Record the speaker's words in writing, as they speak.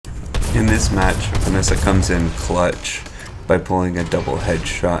In this match, Vannessa comes in clutch by pulling a double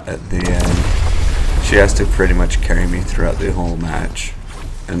headshot at the end. She has to pretty much carry me throughout the whole match,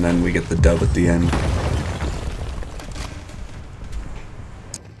 and then we get the dub at the end.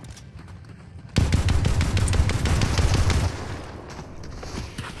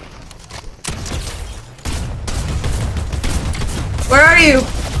 Where are you?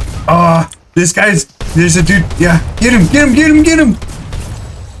 There's a dude. Yeah, get him.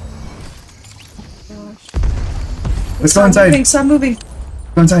 Let's go inside. Stop moving.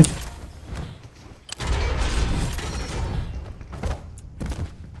 Go inside.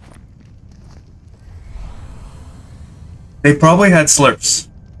 They probably had slurps.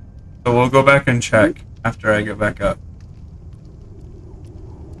 So we'll go back and check after I get back up.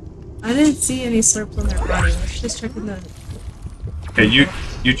 I didn't see any slurps on their body. Let's just check in the... Okay, you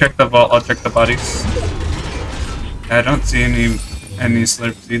check the vault, I'll check the bodies. I don't see any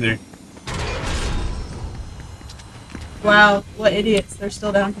slurps either. Wow, what idiots. They're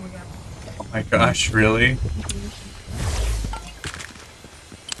still down here again. Oh my gosh, really?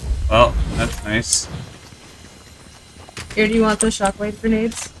 Well, that's nice. Here, do you want the shockwave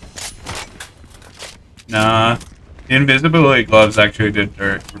grenades? Nah. The invisibility gloves actually did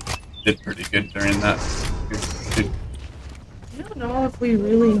pretty good during that. I don't know if we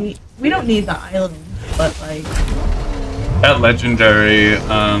really need... We don't need the island, but like... That legendary,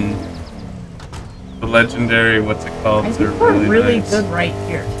 the legendary, what's it called? I think we're really nice. good right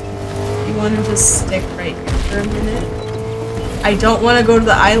here. You want to just stick right here for a minute? I don't want to go to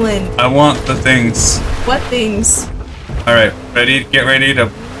the island. I want the things. What things? Alright, ready? Get ready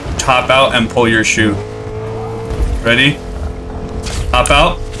to top out and pull your shoe. Ready? Hop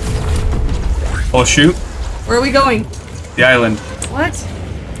out. Pull shoot. Where are we going? The island. What?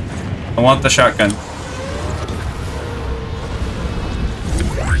 I want the shotgun.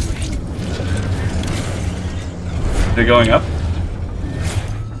 Is it going up?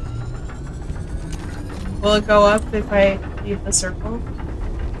 Will it go up if I leave the circle?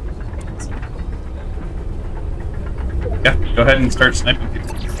 Yeah, go ahead and start sniping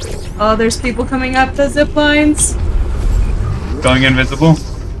people. Oh, there's people coming up the zip lines. Going invisible.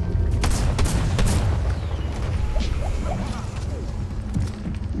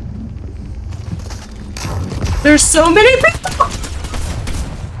 There's so many people!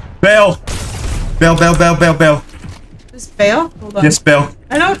 Bail! Bail. Just bail? Hold on. Yes, bail.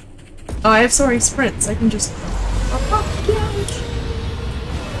 I don't... Oh, I have soaring sprints. I can just...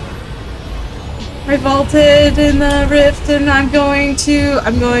 I vaulted in the rift and I'm going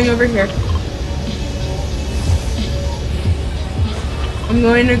over here. I'm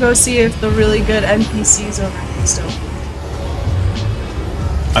going to go see if the really good NPCs over here still.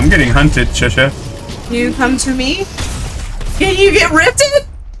 I'm getting hunted, Ch4. Can you come to me? Can you get rifted?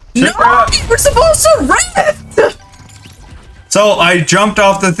 Ch4. No! We're supposed to rift! So I jumped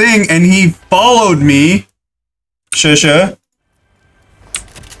off the thing and he followed me. Ch4.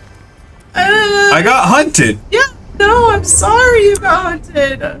 I got hunted. Yeah, no, I'm sorry you got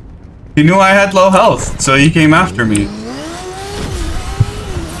hunted. He knew I had low health, so he came after me.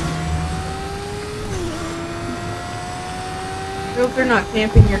 I hope they're not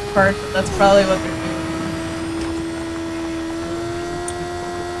camping your cart, but that's probably what they're doing.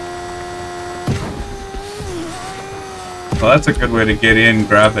 Well, that's a good way to get in,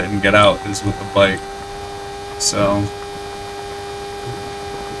 grab it, and get out, is with a bike. So...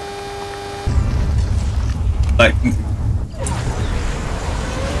 like...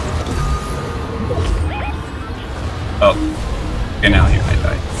 Oh. Okay, now here I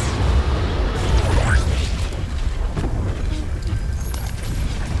die.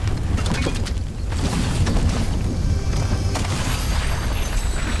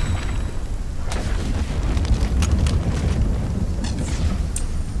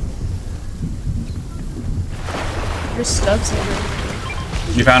 Your stuff's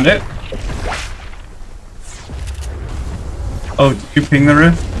everywhere. You found it? Oh, did you ping the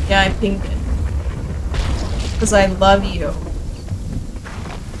rift? Yeah, I pinged it. Because I love you.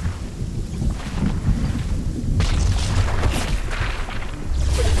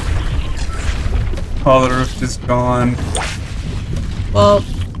 Oh, the rift is gone. Well,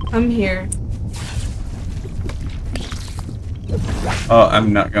 come here. Oh,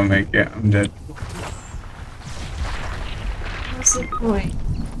 I'm not gonna make it. I'm dead. What's the point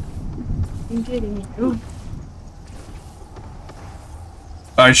in getting you?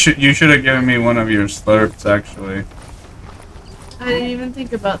 You should have given me one of your slurps, actually. I didn't even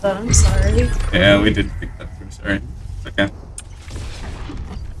think about that. I'm sorry. Yeah, we did think that through. Sorry. It's okay.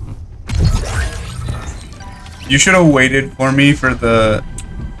 You should have waited for me for the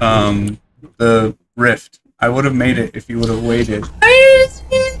the rift. I would have made it if you would have waited. I was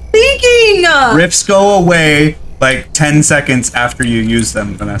thinking! Rifts go away like 10 seconds after you use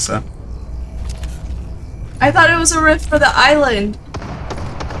them, Vannessa. I thought it was a rift for the island.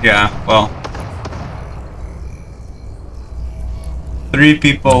 Yeah, well. 3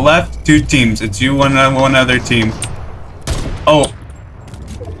 people left, 2 teams. It's you, one other team. Oh.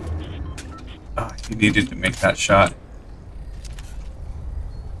 Oh, you needed to make that shot.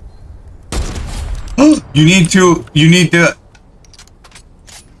 You need to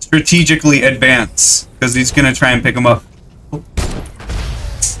strategically advance, because he's gonna try and pick him up. What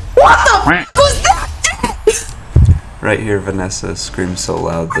the f was that? Right here, Vannessa screamed so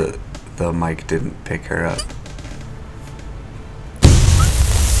loud that the mic didn't pick her up.